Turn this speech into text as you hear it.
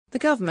The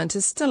government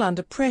is still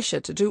under pressure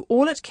to do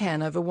all it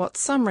can over what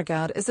some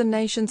regard as the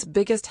nation's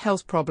biggest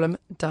health problem,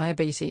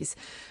 diabetes.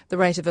 The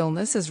rate of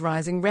illness is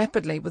rising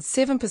rapidly, with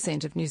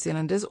 7% of New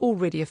Zealanders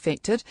already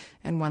affected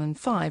and 1 in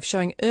 5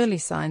 showing early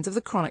signs of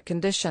the chronic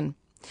condition.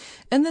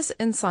 In this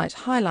Insight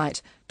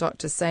highlight,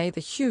 doctors say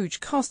the huge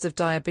cost of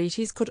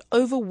diabetes could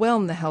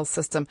overwhelm the health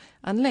system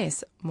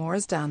unless more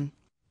is done.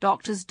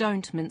 Doctors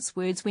don't mince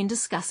words when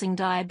discussing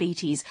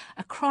diabetes,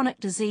 a chronic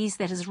disease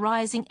that is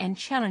rising and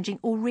challenging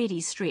already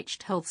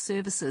stretched health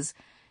services.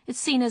 It's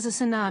seen as a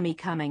tsunami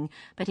coming,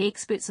 but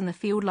experts in the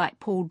field like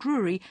Paul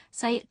Drury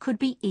say it could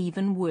be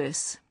even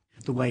worse.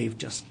 The wave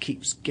just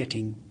keeps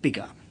getting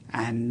bigger,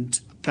 and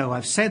though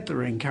I've said there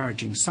are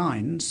encouraging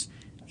signs,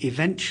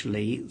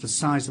 eventually the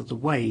size of the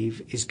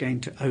wave is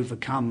going to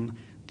overcome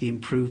the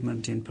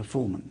improvement in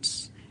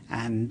performance.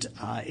 And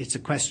it's a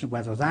question of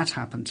whether that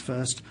happens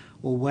first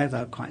or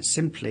whether, quite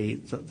simply,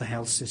 that the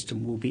health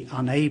system will be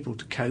unable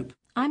to cope.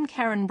 I'm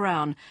Karen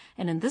Brown,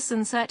 and in this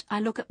Insight I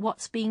look at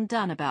what's being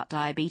done about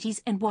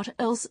diabetes and what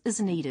else is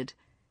needed.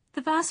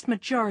 The vast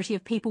majority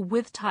of people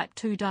with type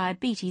 2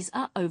 diabetes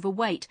are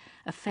overweight,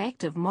 a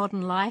fact of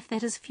modern life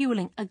that is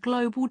fueling a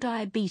global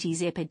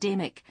diabetes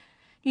epidemic.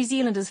 New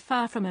Zealand is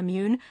far from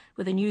immune,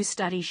 with a new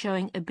study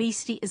showing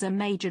obesity is a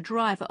major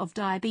driver of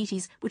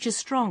diabetes, which is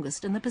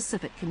strongest in the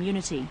Pacific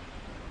community.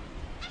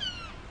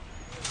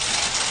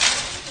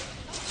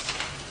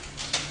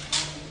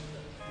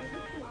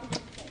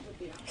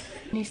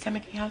 New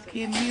Stomach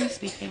Healthcare News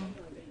speaking.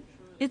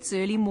 It's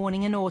early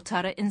morning in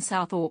Otara in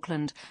South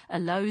Auckland, a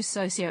low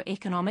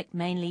socio-economic,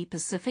 mainly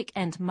Pacific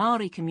and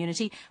Maori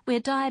community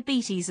where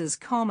diabetes is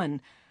common.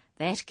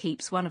 That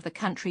keeps one of the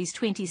country's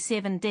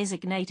 27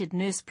 designated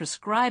nurse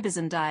prescribers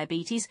in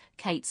diabetes,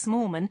 Kate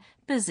Smallman,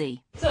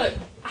 busy. So,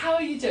 how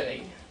are you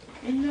doing?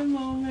 In the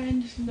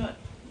moment,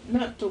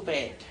 not too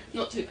bad.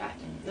 Not too bad,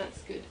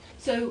 that's good.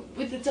 So,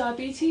 with the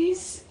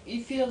diabetes,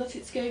 you feel that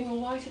it's going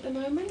all right at the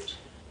moment?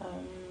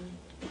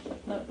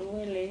 Not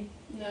really.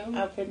 No?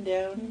 Up and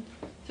down.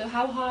 So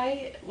how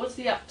high, what's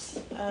the ups?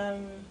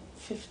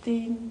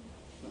 15.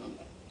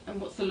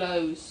 And what's the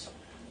lows?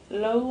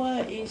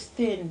 Lower is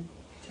 10.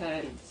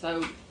 10.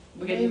 So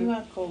we're getting...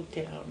 Never go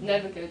down.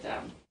 Never go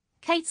down.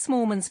 Kate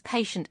Smallman's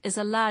patient is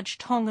a large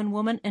Tongan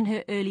woman in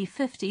her early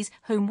 50s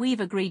whom we've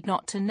agreed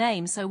not to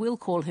name, so we'll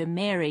call her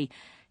Mary.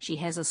 She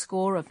has a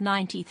score of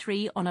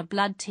 93 on a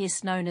blood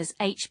test known as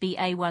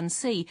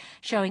HbA1c,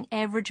 showing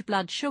average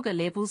blood sugar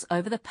levels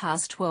over the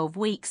past 12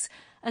 weeks.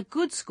 A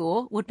good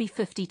score would be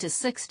 50 to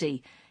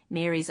 60.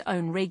 Mary's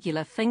own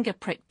regular finger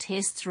prick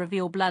tests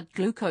reveal blood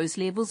glucose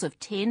levels of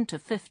 10 to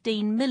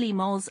 15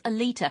 millimoles a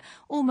litre,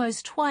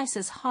 almost twice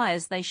as high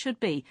as they should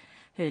be.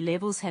 Her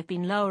levels have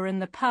been lower in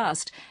the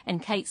past,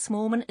 and Kate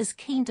Smallman is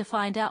keen to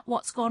find out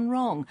what's gone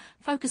wrong,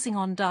 focusing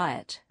on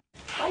diet.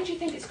 Why do you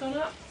think it's gone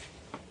up?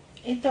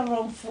 Eat the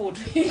wrong food.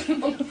 Eat the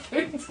wrong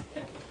food.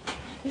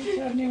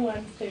 It's only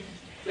one thing.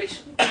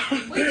 Which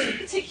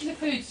particular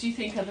foods do you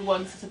think are the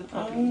ones that are the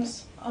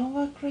problems?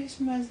 Over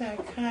Christmas I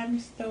can't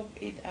stop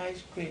eat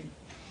ice cream.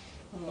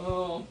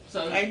 Oh,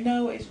 so... I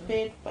know it's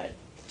bad, but...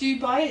 Do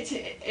you buy it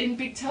in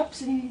big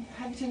tubs and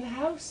have it in the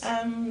house?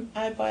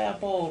 I buy a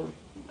bowl.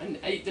 And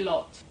eat a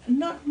lot?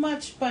 Not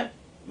much, but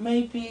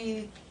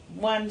maybe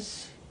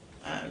once,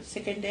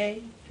 second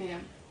day. Yeah.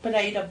 But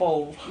I eat a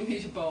bowl. You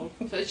eat a bowl.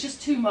 So it's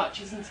just too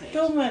much, isn't it?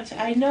 Too much.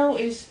 I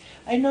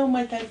know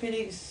my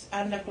diabetes is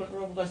under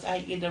control because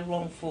I eat the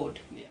wrong food.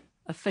 Yeah.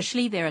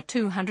 Officially, there are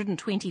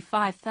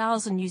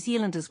 225,000 New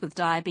Zealanders with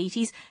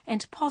diabetes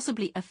and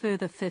possibly a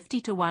further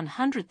 50 to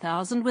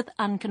 100,000 with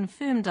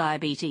unconfirmed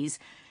diabetes.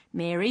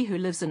 Mary, who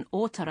lives in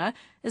Otara,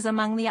 is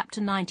among the up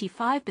to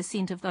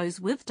 95% of those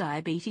with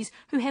diabetes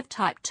who have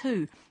type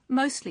 2,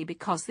 mostly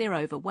because they're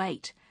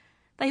overweight.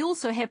 They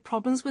also have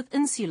problems with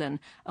insulin,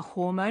 a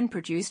hormone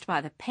produced by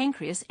the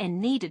pancreas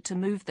and needed to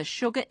move the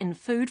sugar in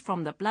food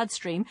from the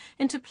bloodstream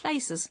into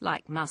places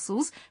like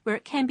muscles where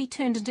it can be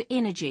turned into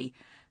energy.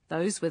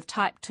 Those with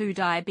type 2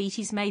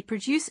 diabetes may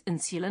produce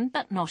insulin,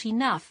 but not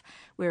enough,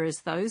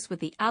 whereas those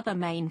with the other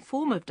main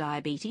form of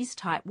diabetes,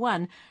 type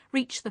 1,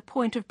 reach the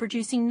point of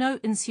producing no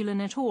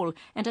insulin at all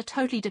and are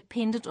totally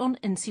dependent on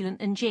insulin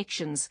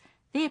injections.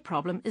 Their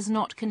problem is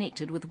not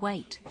connected with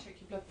weight. Check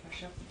your blood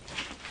pressure.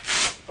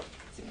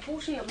 It's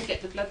important that we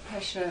get the blood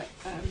pressure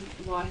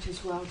right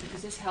as well,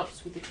 because this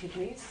helps with the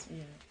kidneys.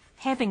 Yeah.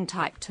 Having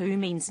type 2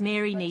 means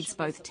Mary needs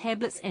both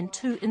tablets and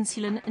 2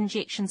 insulin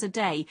injections a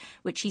day,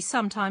 which she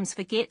sometimes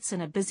forgets in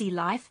a busy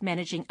life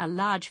managing a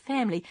large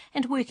family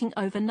and working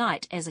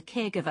overnight as a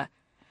caregiver.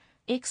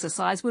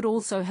 Exercise would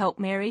also help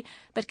Mary,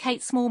 but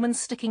Kate Smallman's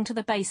sticking to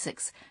the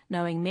basics,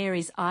 knowing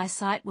Mary's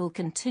eyesight will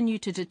continue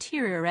to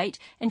deteriorate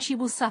and she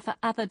will suffer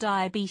other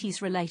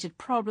diabetes-related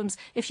problems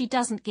if she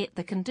doesn't get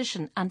the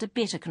condition under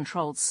better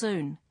control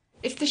soon.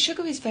 If the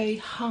sugar is very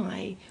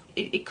high,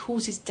 it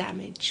causes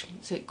damage.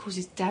 So it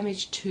causes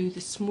damage to the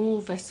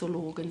small vessel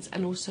organs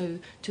and also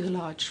to the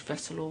large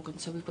vessel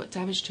organs. So we've got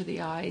damage to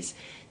the eyes,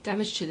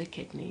 damage to the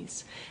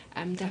kidneys,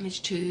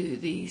 damage to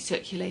the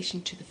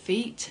circulation to the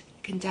feet,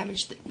 can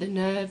damage the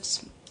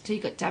nerves, So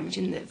you've got damage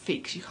in their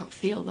feet because you can't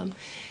feel them.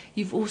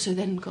 You've also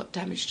then got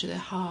damage to their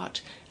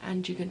heart,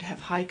 and you're going to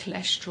have high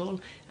cholesterol,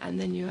 and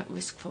then you're at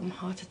risk from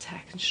heart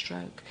attack and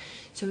stroke.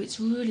 So it's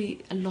really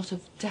a lot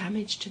of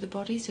damage to the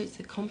body. So it's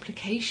the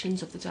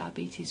complications of the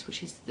diabetes,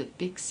 which is the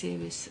big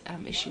serious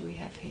issue we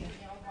have here.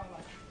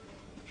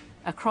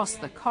 Across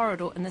the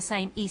corridor in the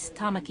same East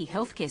Tamaki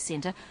Healthcare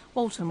Centre,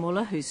 Walter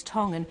Muller, who's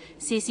Tongan,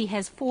 says he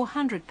has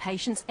 400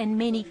 patients and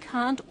many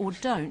can't or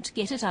don't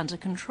get it under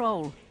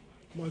control.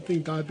 I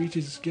think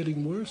diabetes is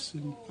getting worse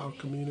in our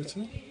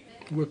community.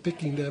 We're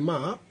picking them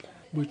up.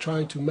 We're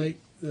trying to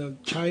make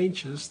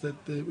changes that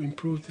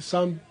improve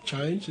some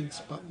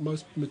changes, but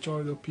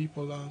majority of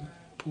people are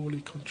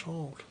poorly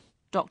controlled.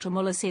 Dr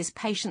Muller says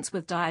patients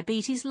with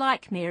diabetes,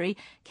 like Mary,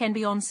 can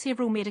be on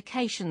several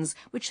medications,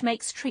 which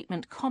makes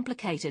treatment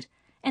complicated,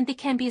 and there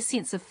can be a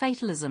sense of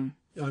fatalism.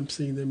 I'm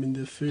seeing them in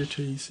their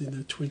 30s, in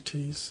their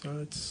 20s,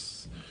 so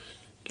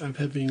I'm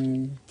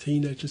having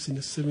teenagers in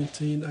the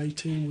 17,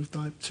 18 with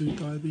type 2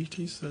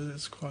 diabetes, so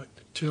that's quite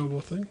a terrible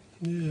thing.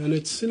 Yeah, and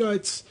it's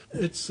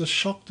a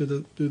shock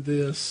to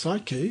their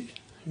psyche.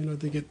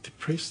 They get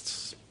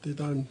depressed, they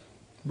don't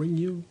ring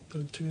you,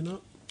 don't turn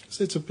up.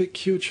 So it's a big,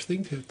 huge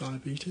thing to have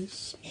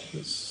diabetes.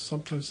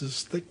 Sometimes there's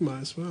stigma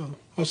as well.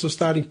 Also,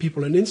 starting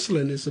people on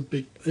insulin is a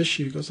big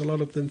issue because a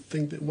lot of them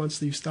think that once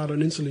you start on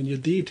insulin, you're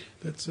dead.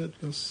 That's it,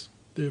 because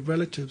their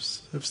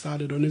relatives have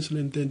started on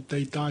insulin, then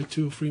they die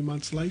 2 or 3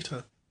 months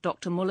later.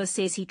 Dr Muller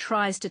says he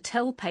tries to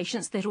tell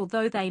patients that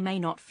although they may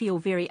not feel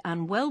very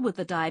unwell with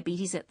the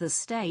diabetes at this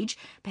stage,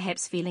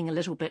 perhaps feeling a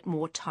little bit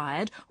more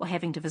tired or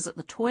having to visit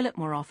the toilet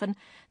more often,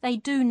 they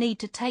do need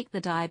to take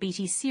the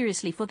diabetes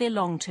seriously for their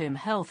long-term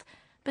health.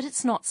 But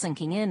it's not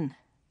sinking in.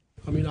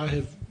 I mean, I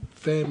have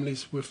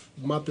families with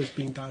mothers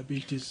being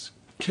diabetes,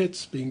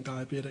 kids being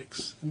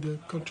diabetics, and the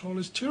control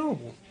is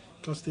terrible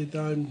because they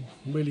don't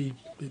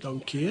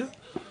care.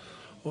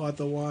 Or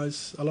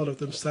otherwise, a lot of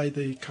them say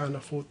they can't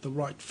afford the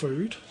right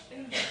food.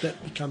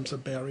 That becomes a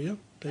barrier.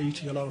 They're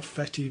eating a lot of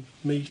fatty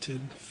meat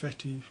and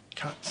fatty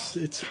cuts.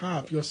 It's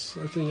hard because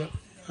I think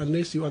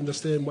unless you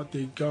understand what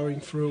they're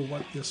going through,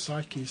 what their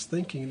psyche is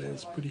thinking, then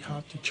it's pretty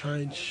hard to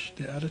change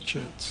their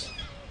attitudes.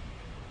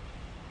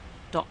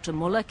 Dr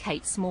Muller,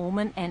 Kate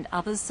Smallman and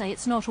others say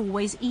it's not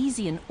always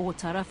easy in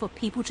Otara for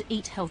people to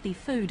eat healthy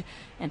food,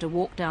 and a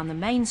walk down the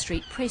main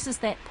street presses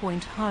that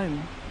point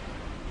home.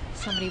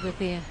 Somebody with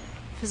their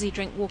fizzy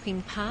drink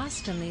walking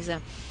past, and there's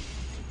a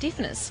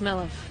definite smell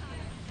of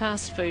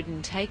fast food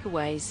and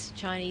takeaways,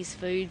 Chinese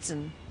foods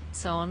and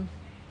so on.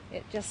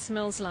 It just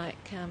smells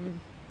like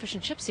fish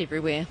and chips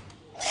everywhere.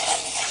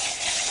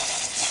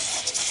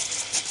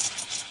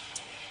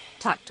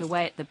 Tucked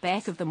away at the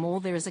back of the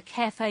mall there is a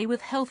cafe with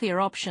healthier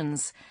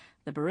options.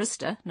 The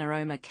barista,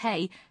 Naroma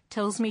Kay,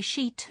 tells me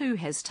she too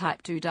has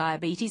type 2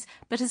 diabetes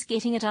but is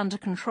getting it under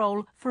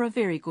control for a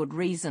very good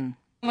reason.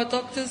 My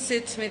doctor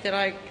said to me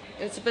that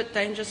it's a bit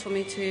dangerous for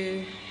me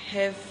to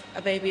have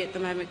a baby at the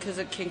moment because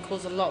it can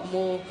cause a lot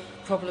more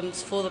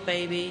problems for the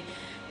baby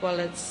while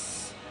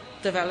it's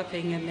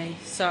developing in me.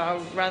 So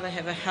I'd rather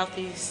have a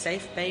healthy,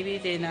 safe baby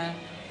than a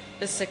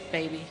sick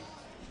baby.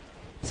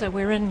 So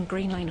we're in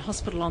Green Lane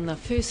Hospital on the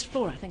first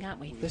floor, I think, aren't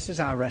we? This is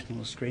our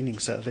retinal screening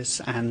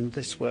service, and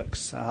this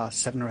works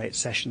 7 or 8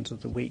 sessions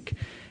of the week.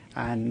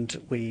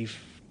 And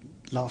we've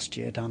last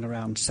year done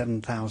around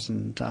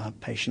 7,000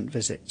 patient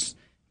visits.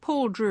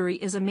 Paul Drury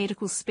is a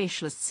medical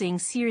specialist seeing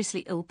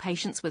seriously ill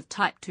patients with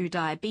type 2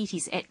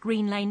 diabetes at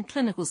Green Lane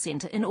Clinical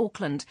Centre in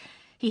Auckland.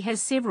 He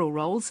has several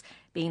roles,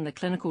 being the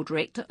clinical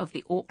director of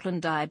the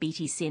Auckland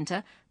Diabetes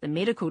Centre, the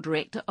medical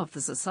director of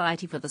the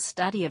Society for the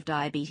Study of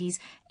Diabetes,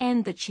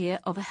 and the chair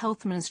of a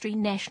Health Ministry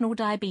National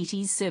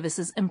Diabetes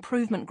Services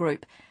Improvement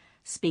Group.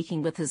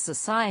 Speaking with his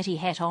society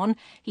hat on,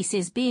 he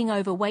says being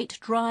overweight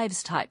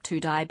drives type 2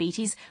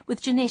 diabetes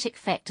with genetic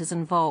factors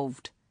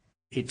involved.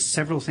 It's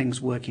several things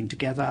working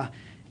together,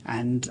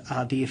 and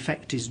the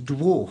effect is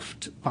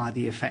dwarfed by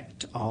the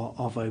effect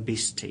of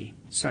obesity.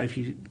 So if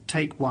you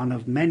take one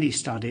of many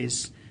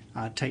studies,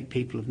 take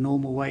people of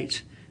normal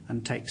weight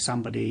and take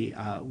somebody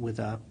with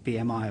a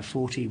BMI of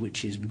 40,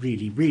 which is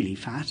really, really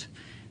fat,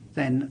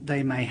 then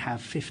they may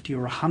have 50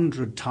 or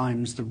 100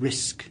 times the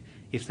risk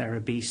if they're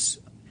obese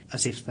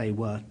as if they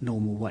were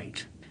normal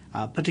weight.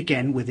 But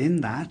again,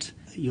 within that,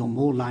 you're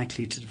more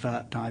likely to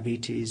develop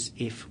diabetes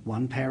if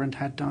one parent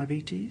had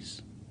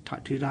diabetes,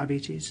 type 2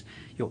 diabetes.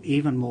 You're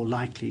even more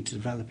likely to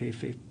develop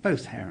if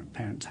both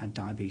parents had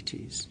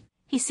diabetes.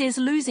 He says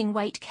losing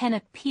weight can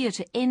appear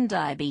to end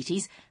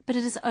diabetes, but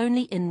it is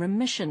only in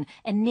remission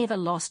and never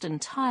lost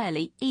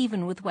entirely,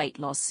 even with weight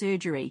loss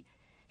surgery.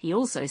 He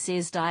also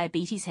says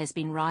diabetes has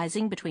been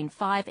rising between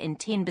 5 and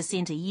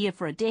 10% a year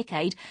for a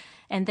decade,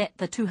 and that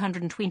the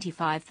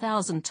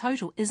 225,000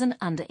 total is an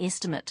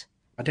underestimate.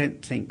 I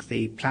don't think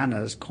the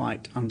planners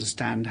quite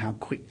understand how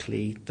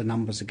quickly the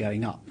numbers are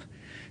going up.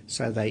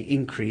 So they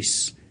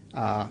increase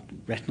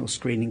retinal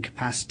screening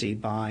capacity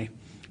by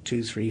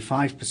 2, 3,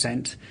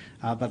 5%,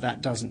 but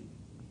that doesn't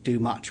do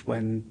much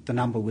when the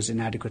number was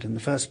inadequate in the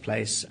first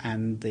place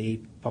and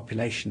the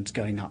population's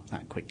going up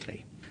that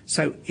quickly.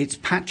 So it's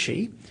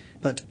patchy,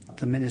 But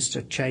the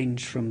Minister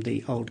changed from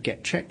the old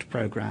Get Checked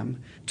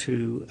programme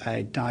to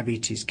a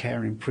diabetes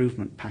care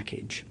improvement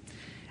package.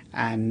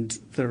 And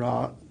there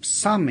are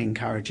some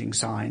encouraging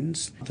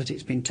signs that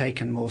it's been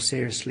taken more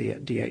seriously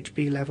at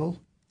DHB level.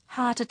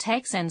 Heart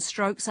attacks and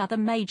strokes are the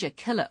major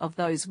killer of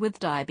those with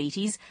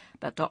diabetes,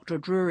 but Dr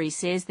Drury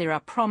says there are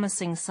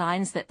promising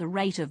signs that the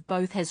rate of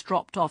both has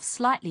dropped off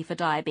slightly for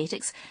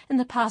diabetics in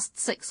the past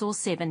 6 or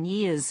 7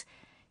 years.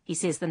 He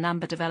says the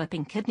number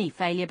developing kidney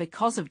failure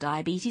because of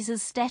diabetes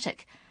is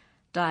static.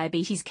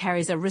 Diabetes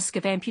carries a risk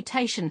of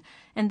amputation,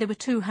 and there were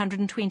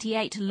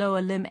 228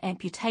 lower limb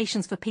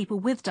amputations for people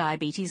with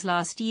diabetes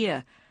last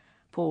year.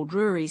 Paul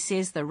Drury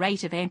says the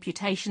rate of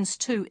amputations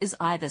too is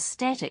either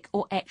static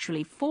or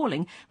actually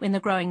falling when the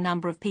growing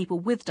number of people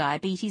with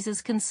diabetes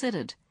is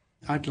considered.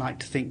 I'd like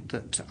to think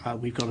that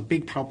we've got a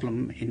big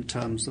problem in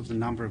terms of the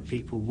number of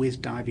people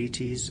with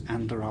diabetes,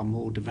 and there are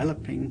more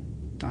developing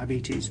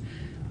diabetes.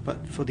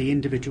 But for the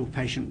individual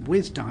patient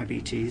with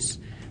diabetes,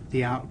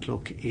 the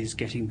outlook is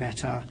getting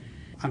better.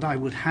 And I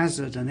would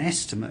hazard an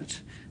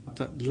estimate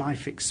that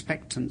life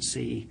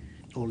expectancy,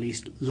 or at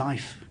least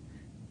life,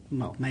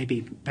 well,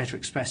 maybe better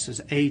expressed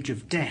as age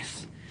of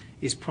death,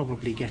 is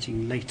probably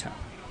getting later.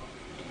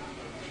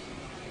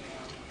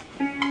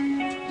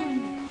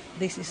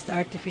 This is the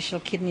artificial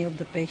kidney of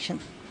the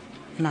patient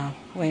now,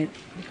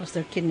 because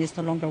their kidney is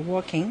no longer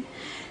working.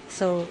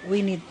 So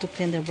we need to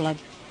clean their blood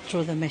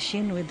through the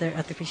machine with their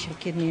artificial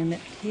kidney in it.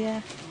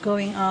 Here,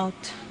 going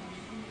out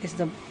is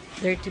the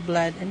dirty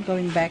blood, and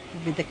going back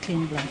will be the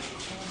clean blood.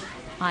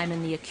 I'm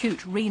in the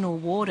acute renal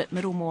ward at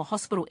Middlemore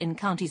Hospital in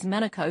Counties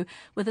Manukau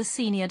with a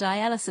senior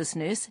dialysis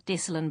nurse,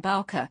 Desalyn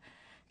Bowker.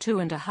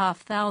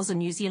 2,500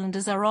 New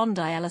Zealanders are on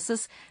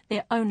dialysis,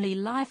 their only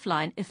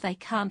lifeline if they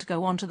can't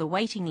go onto the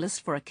waiting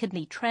list for a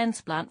kidney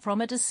transplant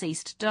from a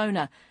deceased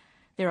donor.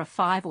 There are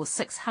 500 or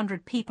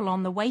 600 people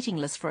on the waiting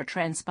list for a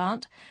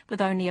transplant,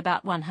 with only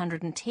about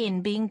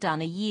 110 being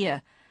done a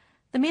year.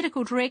 The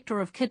Medical Director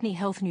of Kidney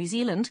Health New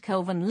Zealand,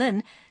 Kelvin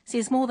Lynn,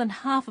 says more than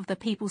half of the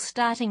people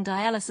starting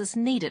dialysis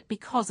need it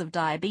because of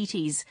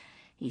diabetes.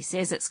 He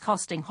says it's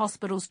costing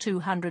hospitals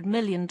 $200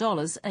 million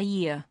a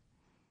year.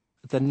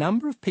 The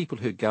number of people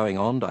who are going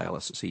on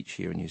dialysis each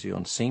year in New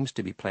Zealand seems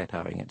to be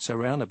plateauing. It's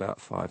around about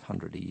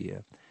 500 a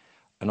year,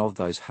 and of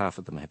those, half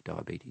of them have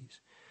diabetes.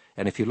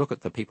 And if you look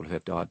at the people who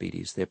have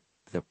diabetes,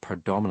 they're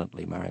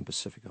predominantly Marian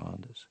Pacific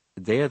Islanders.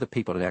 They're the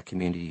people in our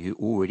community who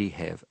already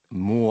have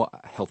more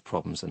health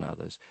problems than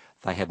others.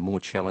 They have more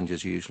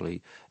challenges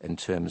usually in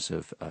terms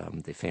of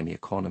their family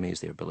economies,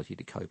 their ability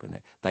to cope in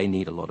that. They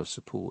need a lot of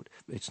support.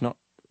 It's not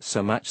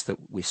so much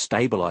that we're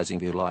stabilising,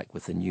 if you like,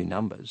 with the new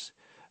numbers,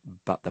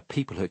 but the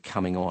people who are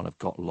coming on have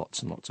got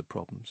lots and lots of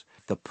problems.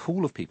 The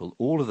pool of people,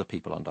 all of the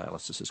people on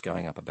dialysis, is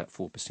going up about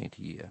 4%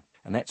 a year,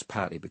 and that's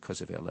partly because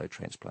of our low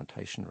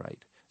transplantation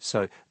rate.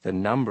 So the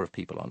number of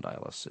people on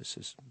dialysis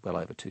is well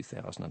over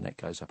 2,000, and that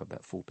goes up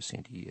about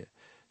 4% a year.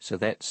 So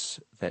that's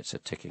a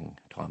ticking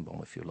time bomb,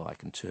 if you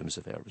like, in terms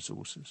of our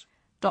resources.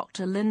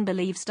 Dr Lynn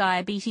believes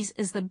diabetes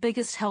is the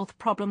biggest health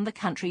problem the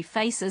country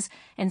faces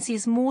and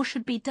says more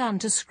should be done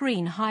to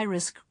screen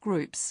high-risk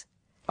groups.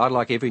 I'd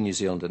like every New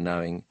Zealander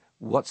knowing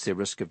what's their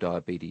risk of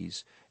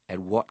diabetes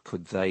and what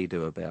could they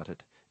do about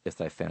it if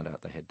they found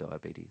out they had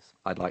diabetes.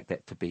 I'd like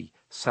that to be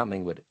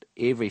something where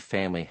every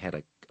family had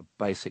a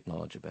basic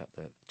knowledge about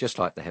that, just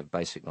like they have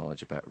basic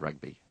knowledge about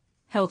rugby.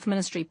 Health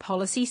Ministry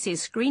policy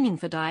says screening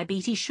for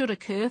diabetes should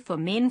occur for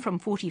men from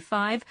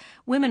 45,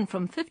 women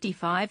from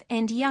 55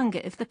 and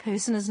younger if the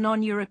person is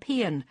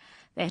non-European.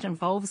 That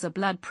involves a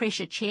blood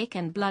pressure check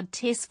and blood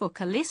tests for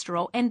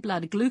cholesterol and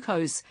blood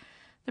glucose.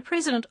 The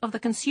president of the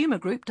consumer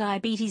group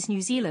Diabetes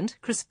New Zealand,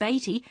 Chris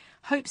Beattie,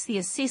 hopes the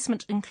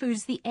assessment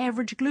includes the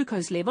average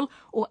glucose level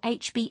or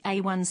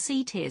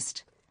HbA1c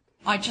test.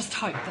 I just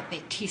hope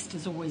that test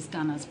is always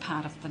done as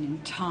part of the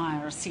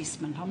entire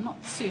assessment. I'm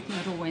not certain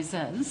it always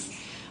is,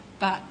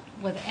 but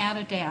without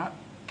a doubt,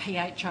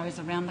 PHOs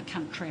around the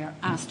country are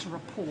asked to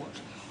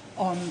report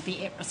on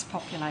the at-risk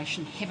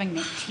population having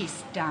that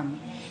test done.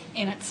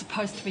 And it's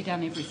supposed to be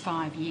done every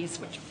 5 years,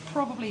 which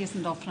probably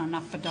isn't often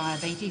enough for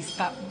diabetes,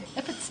 but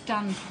if it's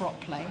done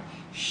properly,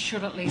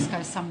 should at least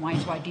go some way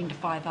to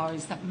identify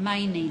those that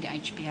may need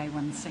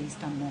HbA1cs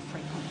done more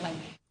frequently.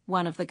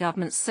 One of the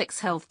government's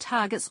 6 health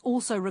targets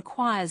also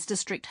requires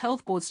district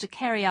health boards to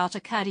carry out a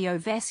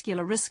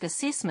cardiovascular risk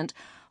assessment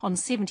on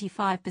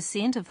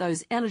 75% of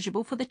those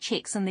eligible for the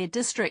checks in their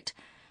district.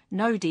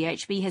 No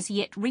DHB has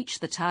yet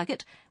reached the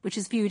target, which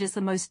is viewed as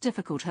the most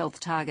difficult health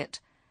target.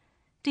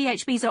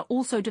 DHBs are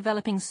also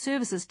developing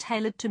services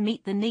tailored to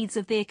meet the needs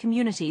of their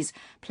communities,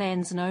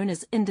 plans known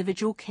as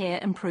individual care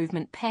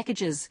improvement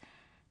packages.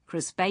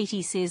 Chris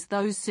Beattie says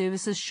those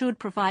services should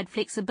provide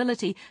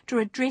flexibility to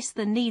address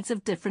the needs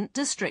of different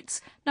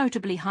districts,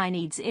 notably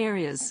high-needs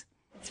areas.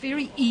 It's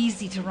very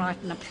easy to write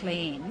in a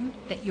plan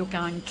that you're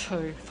going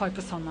to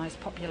focus on those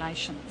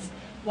populations.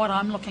 What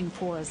I'm looking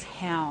for is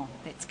how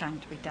that's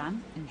going to be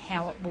done and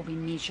how it will be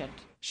measured.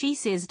 She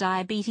says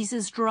diabetes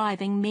is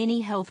driving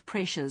many health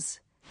pressures.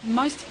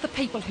 Most of the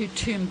people who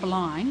turn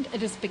blind,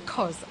 it is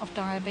because of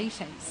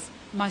diabetes.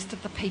 most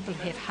of the people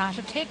who have heart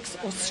attacks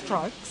or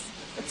strokes,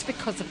 it's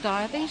because of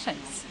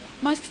diabetes.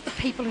 Most of the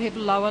people who have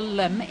lower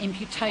limb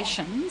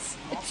amputations,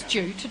 it's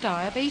due to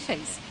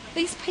diabetes.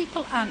 These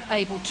people aren't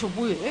able to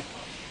work.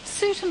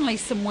 Certainly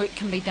some work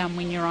can be done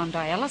when you're on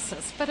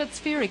dialysis, but it's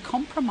very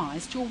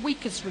compromised. Your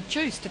week is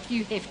reduced if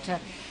you have to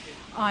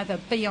either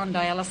be on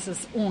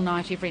dialysis all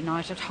night, every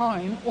night at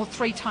home, or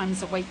 3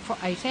 times a week for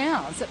 8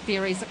 hours. It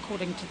varies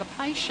according to the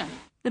patient.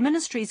 The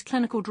Ministry's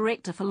Clinical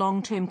Director for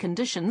Long-Term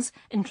Conditions,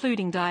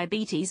 including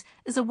diabetes,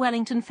 is a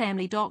Wellington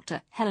family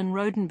doctor, Helen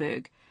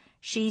Rodenberg.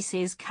 She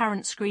says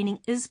current screening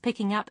is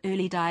picking up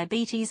early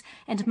diabetes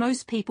and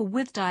most people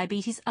with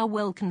diabetes are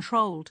well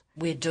controlled.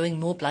 We're doing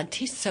more blood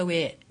tests, so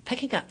we're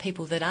picking up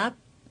people that are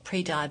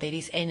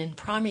pre-diabetes, and in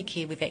primary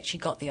care we've actually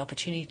got the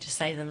opportunity to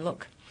say to them,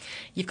 look,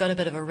 you've got a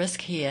bit of a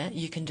risk here,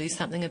 you can do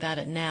something about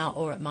it now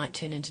or it might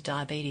turn into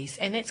diabetes,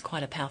 and that's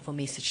quite a powerful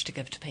message to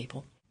give to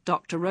people.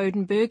 Dr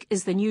Rodenberg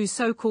is the new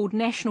so-called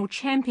national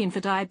champion for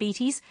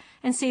diabetes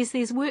and says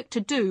there's work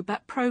to do,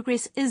 but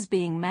progress is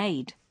being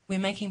made. We're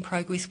making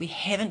progress. We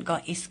haven't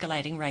got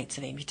escalating rates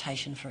of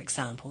amputation, for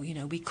example. You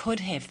know, we could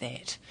have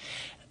that.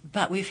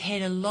 But we've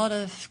had a lot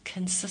of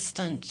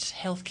consistent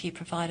healthcare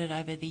provided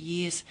over the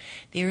years.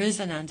 There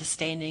is an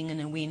understanding and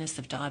awareness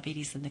of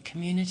diabetes in the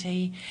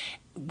community.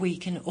 We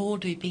can all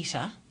do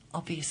better,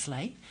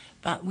 obviously,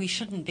 but we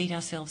shouldn't beat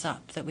ourselves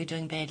up that we're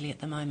doing badly at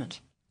the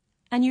moment.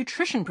 A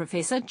nutrition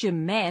professor,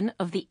 Jim Mann,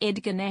 of the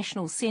Edgar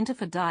National Centre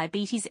for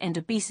Diabetes and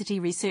Obesity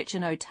Research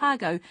in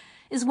Otago,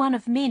 is one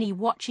of many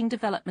watching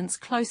developments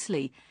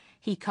closely.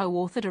 He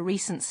co-authored a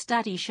recent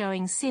study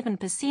showing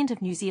 7%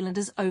 of New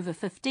Zealanders over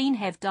 15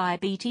 have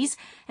diabetes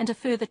and a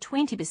further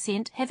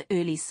 20% have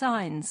early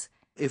signs.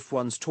 If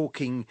one's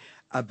talking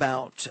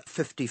about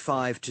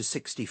 55 to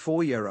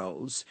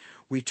 64-year-olds,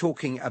 we're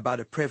talking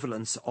about a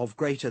prevalence of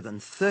greater than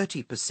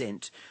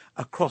 30%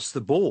 across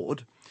the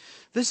board.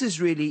 This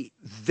is really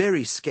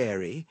very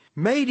scary,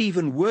 made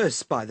even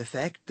worse by the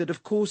fact that,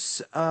 of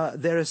course,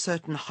 there are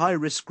certain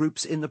high-risk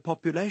groups in the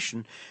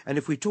population. And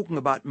if we're talking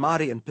about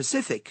Māori and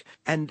Pacific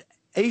and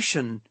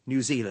Asian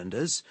New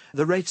Zealanders,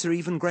 the rates are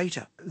even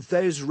greater.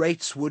 Those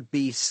rates would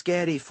be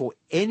scary for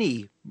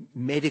any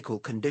medical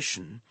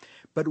condition.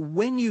 But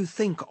when you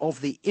think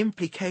of the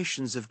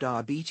implications of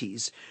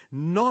diabetes,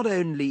 not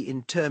only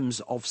in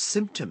terms of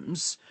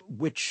symptoms,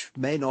 which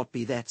may not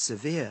be that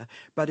severe,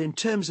 but in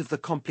terms of the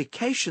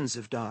complications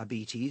of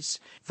diabetes,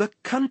 the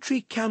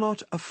country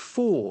cannot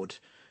afford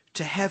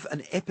to have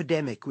an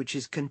epidemic which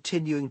is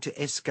continuing to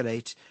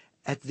escalate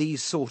at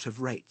these sort of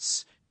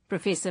rates.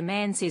 Professor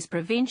Mann says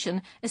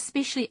prevention,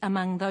 especially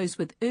among those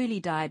with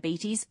early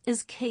diabetes,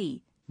 is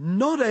key.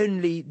 Not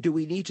only do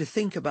we need to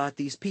think about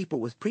these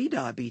people with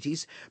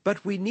pre-diabetes,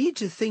 but we need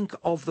to think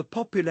of the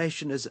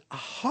population as a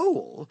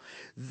whole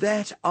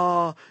that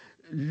are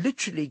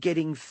literally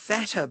getting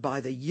fatter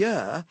by the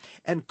year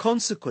and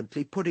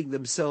consequently putting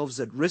themselves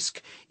at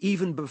risk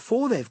even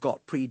before they've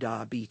got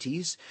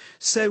pre-diabetes.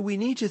 So we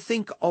need to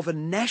think of a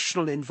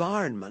national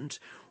environment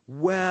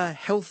where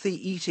healthy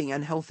eating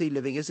and healthy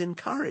living is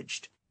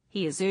encouraged.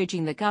 He is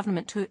urging the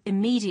government to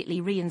immediately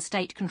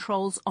reinstate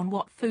controls on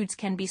what foods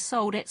can be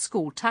sold at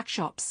school tuck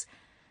shops.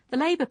 The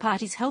Labour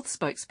Party's health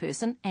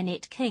spokesperson,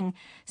 Annette King,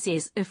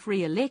 says if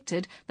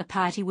re-elected, the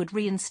party would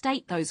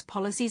reinstate those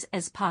policies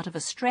as part of a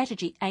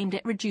strategy aimed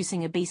at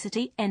reducing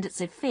obesity and its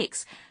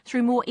effects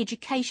through more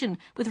education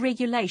with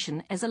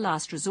regulation as a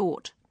last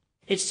resort.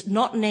 It's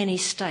not in any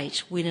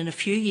state when in a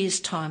few years'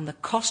 time the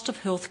cost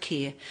of health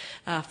care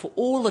for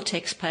all the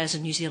taxpayers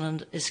in New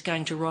Zealand is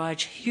going to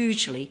rise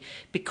hugely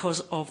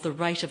because of the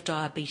rate of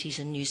diabetes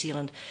in New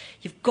Zealand.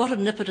 You've got to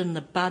nip it in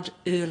the bud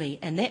early,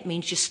 and that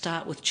means you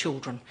start with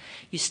children.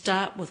 You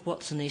start with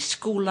what's in their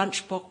school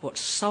lunchbox,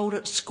 what's sold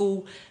at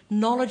school,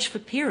 knowledge for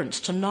parents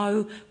to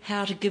know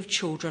how to give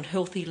children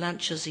healthy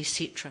lunches,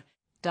 etc.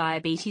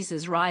 Diabetes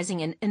is rising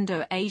in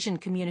Indo-Asian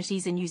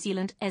communities in New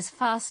Zealand as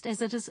fast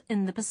as it is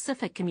in the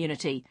Pacific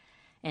community.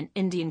 An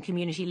Indian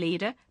community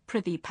leader,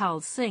 Prithi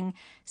Pal Singh,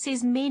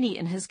 says many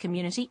in his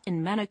community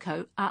in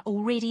Manukau are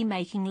already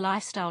making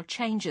lifestyle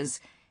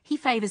changes. He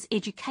favours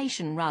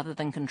education rather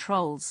than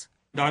controls.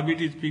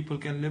 Diabetes people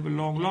can live a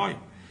long life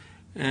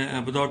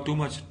without too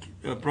much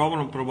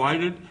problem,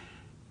 provided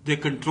they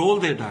control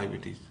their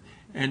diabetes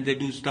and they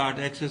do start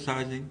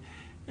exercising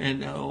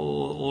and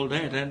all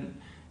that.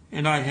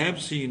 And I have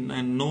seen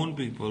and known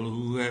people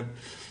who have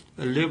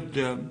lived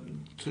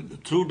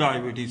through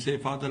diabetes, say,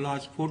 for the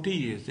last 40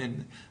 years,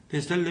 and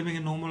they're still living a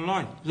normal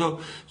life.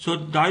 So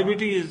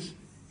diabetes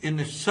in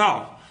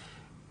itself,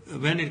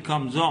 when it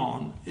comes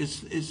on,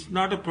 it's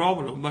not a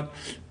problem, but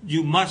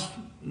you must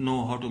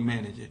know how to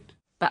manage it.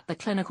 But the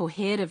clinical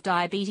head of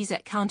diabetes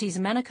at Counties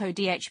Manukau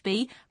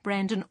DHB,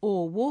 Brandon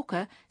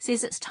Orr-Walker,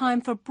 says it's time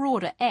for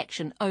broader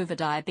action over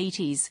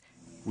diabetes.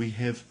 We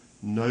have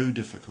no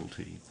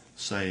difficulty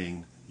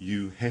saying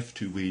you have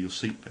to wear your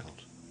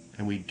seatbelt.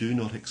 And we do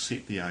not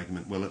accept the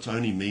argument, well, it's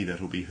only me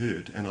that will be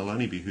hurt, and I'll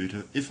only be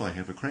hurt if I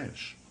have a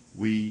crash.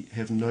 We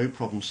have no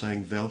problem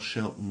saying thou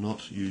shalt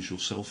not use your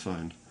cell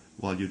phone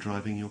while you're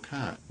driving your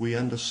car. We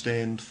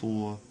understand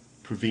for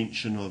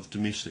prevention of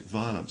domestic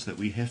violence, that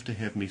we have to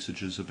have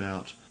messages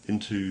about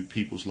into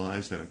people's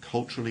lives that are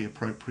culturally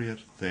appropriate,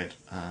 that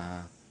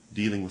are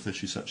dealing with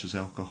issues such as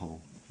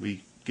alcohol.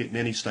 We get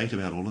nanny state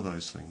about all of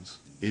those things.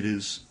 It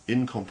is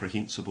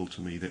incomprehensible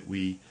to me that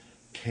we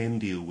can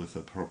deal with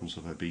the problems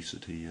of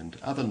obesity and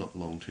other not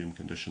long-term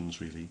conditions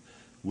really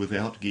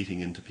without getting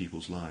into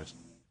people's lives.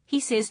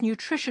 He says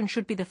nutrition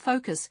should be the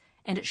focus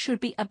and it should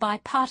be a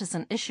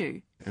bipartisan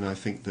issue. And I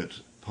think that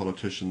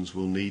politicians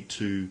will need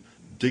to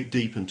dig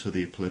deep into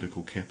their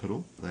political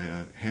capital. They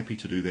are happy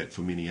to do that for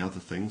many other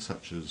things,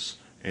 such as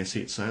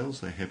asset sales.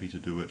 They're happy to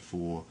do it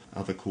for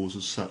other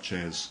causes, such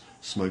as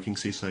smoking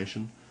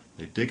cessation.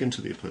 They dig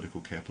into their political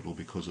capital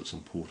because it's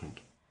important.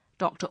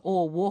 Dr.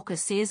 Orr Walker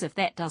says if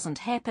that doesn't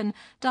happen,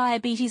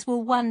 diabetes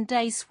will one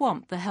day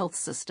swamp the health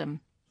system.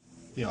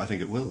 Yeah, I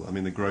think it will. I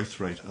mean, the growth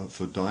rate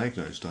for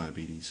diagnosed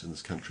diabetes in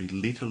this country,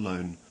 let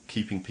alone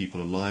keeping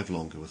people alive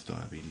longer with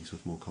diabetes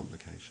with more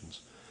complications,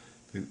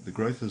 the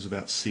growth is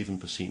about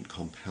 7%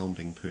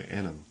 compounding per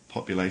annum.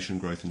 Population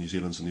growth in New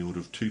Zealand is in the order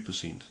of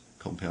 2%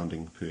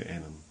 compounding per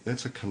annum.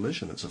 That's a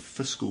collision. It's a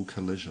fiscal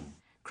collision.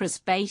 Chris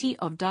Beattie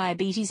of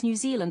Diabetes New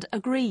Zealand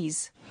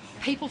agrees.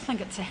 People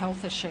think it's a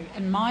health issue.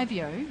 In my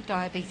view,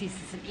 diabetes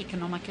is an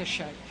economic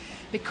issue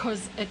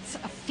because it's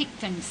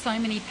affecting so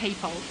many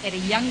people at a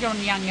younger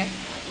and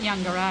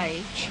younger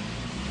age.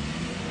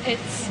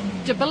 It's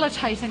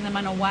debilitating them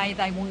in a way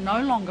they will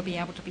no longer be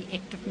able to be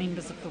active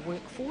members of the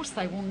workforce.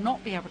 They will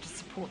not be able to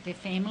support their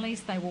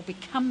families. They will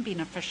become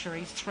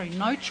beneficiaries through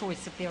no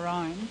choice of their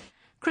own.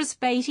 Chris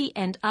Beattie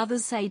and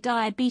others say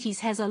diabetes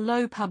has a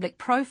low public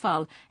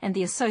profile and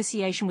the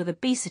association with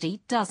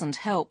obesity doesn't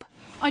help.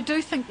 I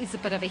do think there's a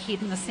bit of a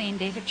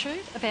head-in-the-sand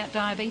attitude about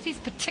diabetes,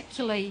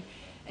 particularly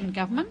in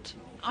government.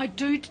 I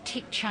do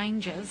detect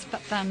changes,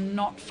 but they're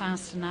not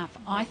fast enough,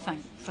 I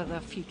think, for the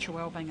future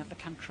wellbeing of the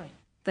country.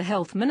 The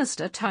Health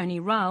Minister, Tony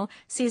Ryle,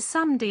 says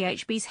some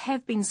DHBs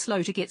have been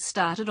slow to get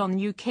started on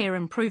new care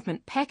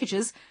improvement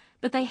packages,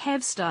 but they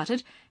have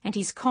started, and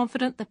he's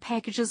confident the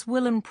packages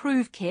will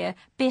improve care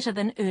better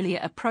than earlier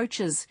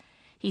approaches.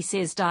 He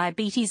says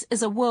diabetes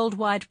is a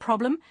worldwide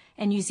problem,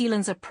 and New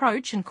Zealand's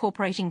approach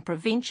incorporating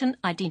prevention,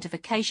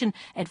 identification,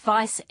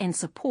 advice and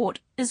support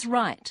is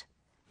right.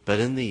 But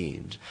in the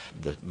end,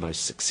 the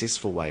most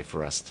successful way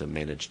for us to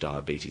manage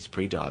diabetes,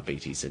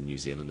 pre-diabetes in New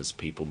Zealand, is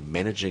people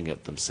managing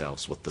it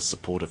themselves with the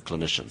support of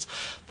clinicians.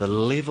 The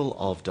level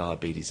of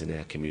diabetes in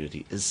our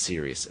community is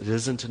serious. It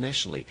is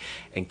internationally.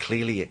 And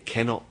clearly it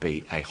cannot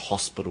be a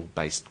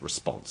hospital-based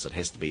response. It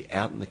has to be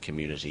out in the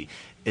community,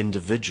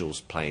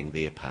 individuals playing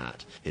their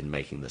part in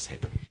making this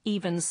happen.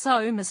 Even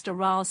so, Mr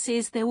Ryle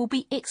says there will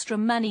be extra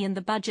money in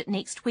the budget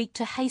next week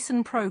to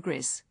hasten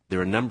progress. There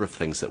are a number of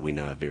things that we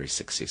know are very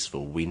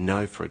successful. We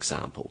know, for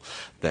example,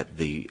 that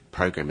the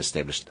program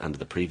established under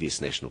the previous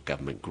national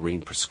government,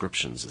 Green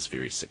Prescriptions, is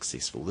very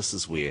successful. This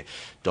is where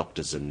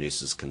doctors and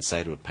nurses can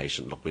say to a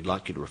patient, look, we'd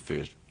like you to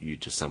refer you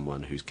to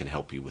someone who can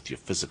help you with your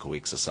physical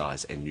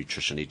exercise and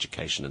nutrition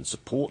education and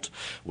support.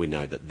 We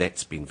know that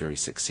that's been very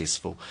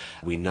successful.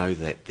 We know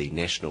that the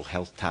National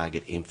Health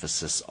Target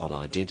emphasis on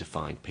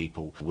identifying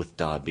people with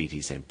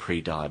diabetes and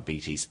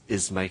pre-diabetes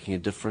is making a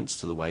difference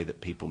to the way that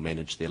people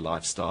manage their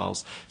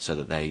lifestyles, so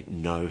that they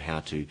know how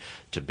to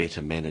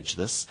better manage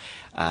this.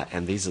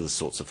 And these are the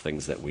sorts of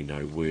things that we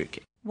know work.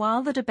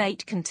 While the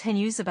debate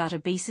continues about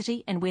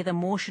obesity and whether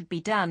more should be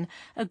done,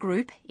 a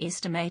group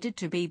estimated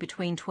to be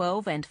between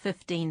 12 and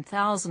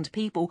 15,000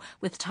 people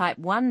with type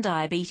 1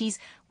 diabetes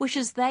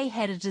wishes they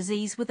had a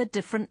disease with a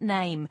different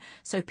name,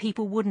 so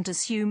people wouldn't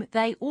assume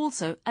they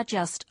also are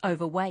just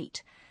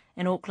overweight.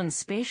 An Auckland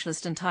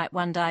specialist in type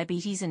 1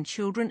 diabetes in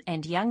children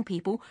and young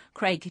people,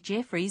 Craig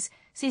Jeffries,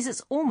 says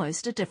it's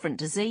almost a different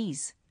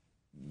disease.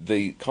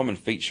 The common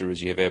feature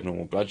is you have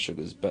abnormal blood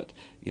sugars, but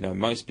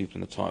most people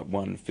in the type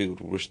 1 field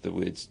will wish the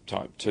words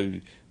type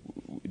 2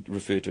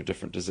 refer to a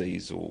different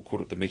disease or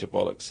call it the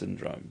metabolic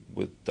syndrome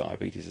with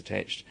diabetes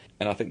attached.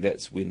 And I think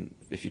that's when,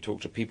 if you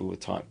talk to people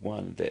with type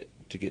 1, that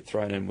to get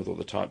thrown in with all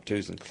the type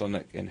 2s in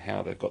clinic and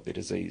how they've got their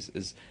disease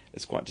is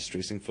quite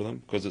distressing for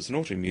them, because it's an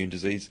autoimmune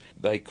disease.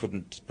 They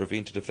couldn't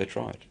prevent it if they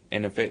tried.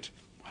 And in fact,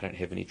 I don't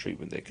have any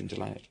treatment that can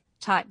delay it.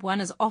 Type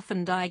 1 is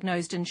often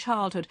diagnosed in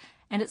childhood,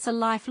 and it's a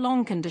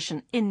lifelong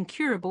condition,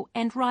 incurable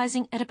and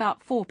rising at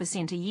about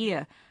 4% a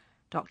year.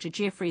 Dr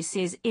Jeffries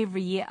says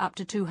every year up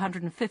to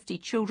 250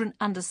 children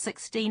under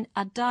 16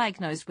 are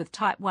diagnosed with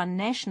type 1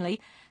 nationally,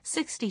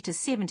 60 to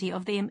 70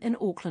 of them in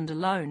Auckland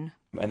alone.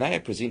 And they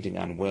are presenting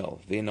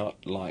unwell. They're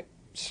not like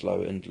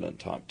slow, indolent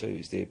type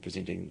 2s. They're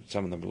presenting,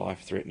 some of them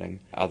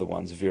life-threatening, other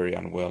ones very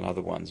unwell, and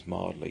other ones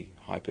mildly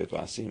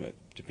hyperglycemic,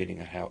 depending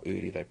on how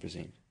early they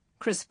present.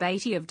 Chris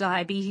Beattie of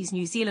Diabetes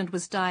New Zealand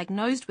was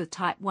diagnosed with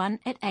type 1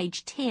 at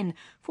age 10,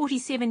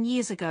 47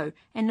 years ago,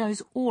 and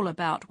knows all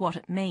about what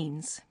it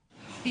means.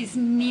 There's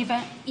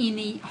never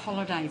any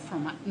holiday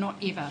from it, not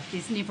ever.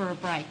 There's never a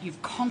break.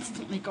 You've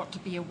constantly got to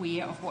be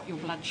aware of what your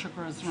blood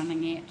sugar is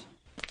running at.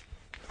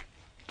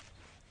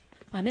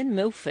 I'm in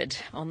Milford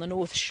on the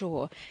North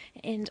Shore,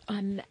 and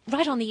I'm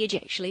right on the edge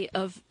actually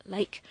of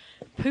Lake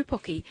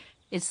Pupuki.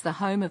 It's the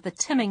home of the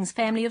Timmings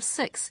family of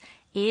 6,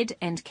 Ed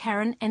and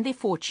Karen and their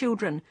 4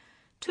 children.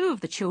 2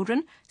 of the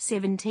children,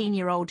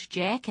 17-year-old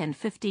Jack and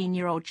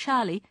 15-year-old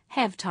Charlie,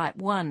 have type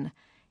 1.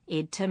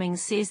 Ed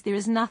Timmings says there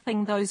is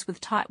nothing those with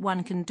type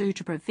 1 can do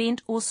to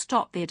prevent or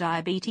stop their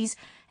diabetes,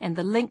 and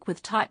the link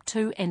with type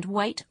 2 and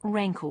weight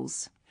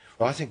rankles.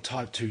 I think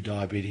type 2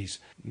 diabetes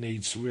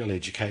needs real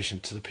education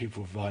to the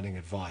people providing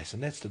advice,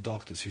 and that's the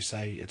doctors who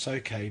say it's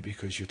okay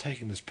because you're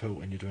taking this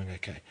pill and you're doing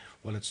okay.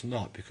 Well, it's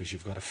not, because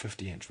you've got a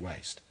 50-inch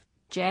waist.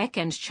 Jack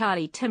and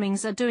Charlie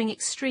Timmings are doing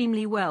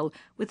extremely well,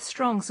 with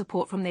strong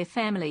support from their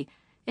family.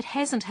 It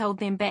hasn't held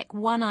them back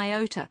one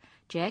iota.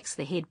 Jack's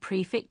the head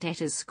prefect at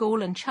his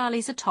school and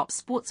Charlie's a top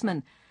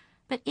sportsman.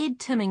 But Ed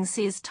Timmings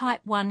says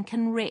type 1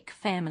 can wreck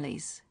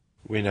families.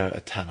 We know a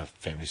ton of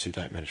families who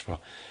don't manage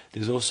well.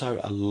 There's also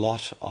a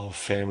lot of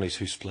families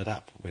who split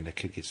up when the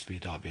kid gets to be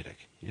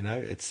diabetic. You know,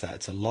 it's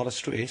a lot of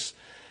stress,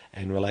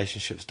 and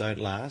relationships don't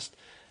last.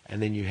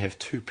 And then you have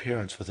 2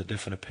 parents with a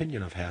different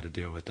opinion of how to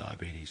deal with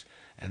diabetes,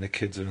 and the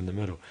kids are in the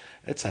middle.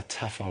 It's a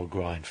tough old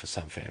grind for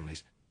some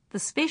families. The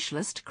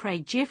specialist,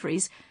 Craig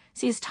Jeffries,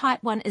 says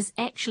type 1 is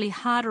actually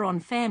harder on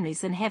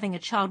families than having a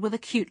child with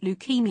acute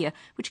leukemia,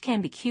 which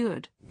can be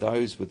cured.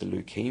 Those with the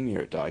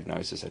leukemia at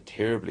diagnosis are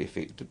terribly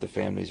affected. The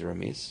families are a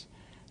mess.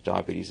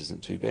 Diabetes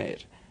isn't too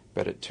bad.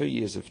 But at 2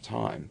 years of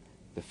time,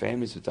 the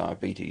families with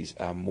diabetes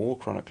are more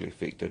chronically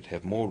affected,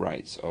 have more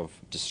rates of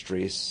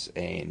distress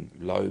and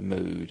low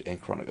mood and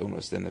chronic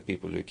illness than the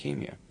people with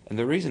leukemia. And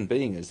the reason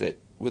being is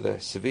that with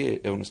a severe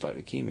illness like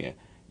leukemia,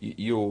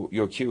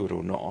 you're cured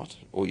or not,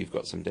 or you've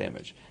got some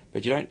damage.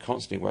 But you don't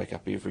constantly wake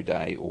up every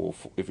day or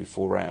every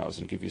 4 hours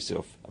and give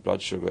yourself a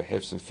blood sugar,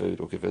 have some food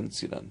or give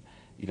insulin.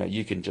 You know,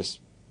 you can just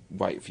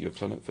wait for your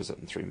clinic visit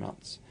in 3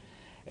 months.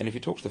 And if you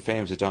talk to the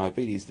families with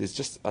diabetes, there's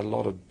just a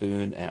lot of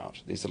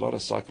burnout. There's a lot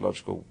of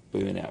psychological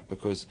burnout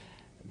because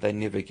they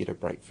never get a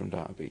break from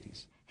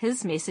diabetes.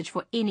 His message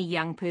for any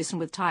young person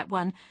with type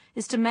 1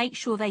 is to make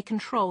sure they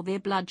control their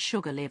blood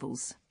sugar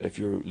levels. If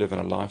you live in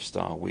a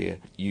lifestyle where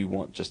you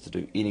want just to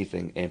do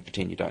anything and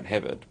pretend you don't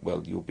have it,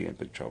 well, you'll be in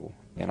big trouble.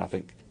 And I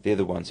think they're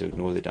the ones who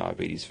ignore their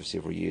diabetes for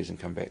several years and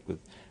come back with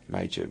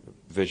major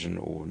vision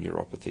or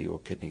neuropathy or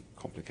kidney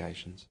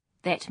complications.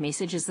 That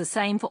message is the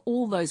same for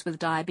all those with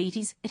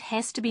diabetes. It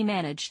has to be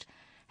managed.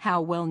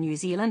 How well New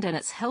Zealand and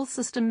its health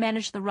system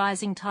manage the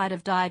rising tide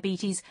of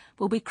diabetes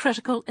will be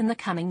critical in the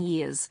coming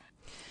years.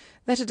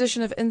 That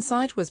edition of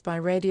Insight was by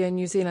Radio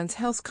New Zealand's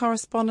health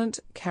correspondent,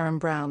 Karen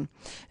Brown.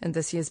 In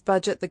this year's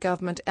budget, the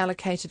government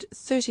allocated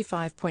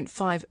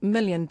 $35.5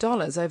 million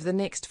over the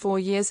next 4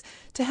 years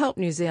to help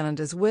New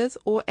Zealanders with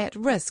or at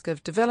risk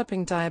of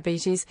developing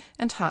diabetes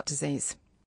and heart disease.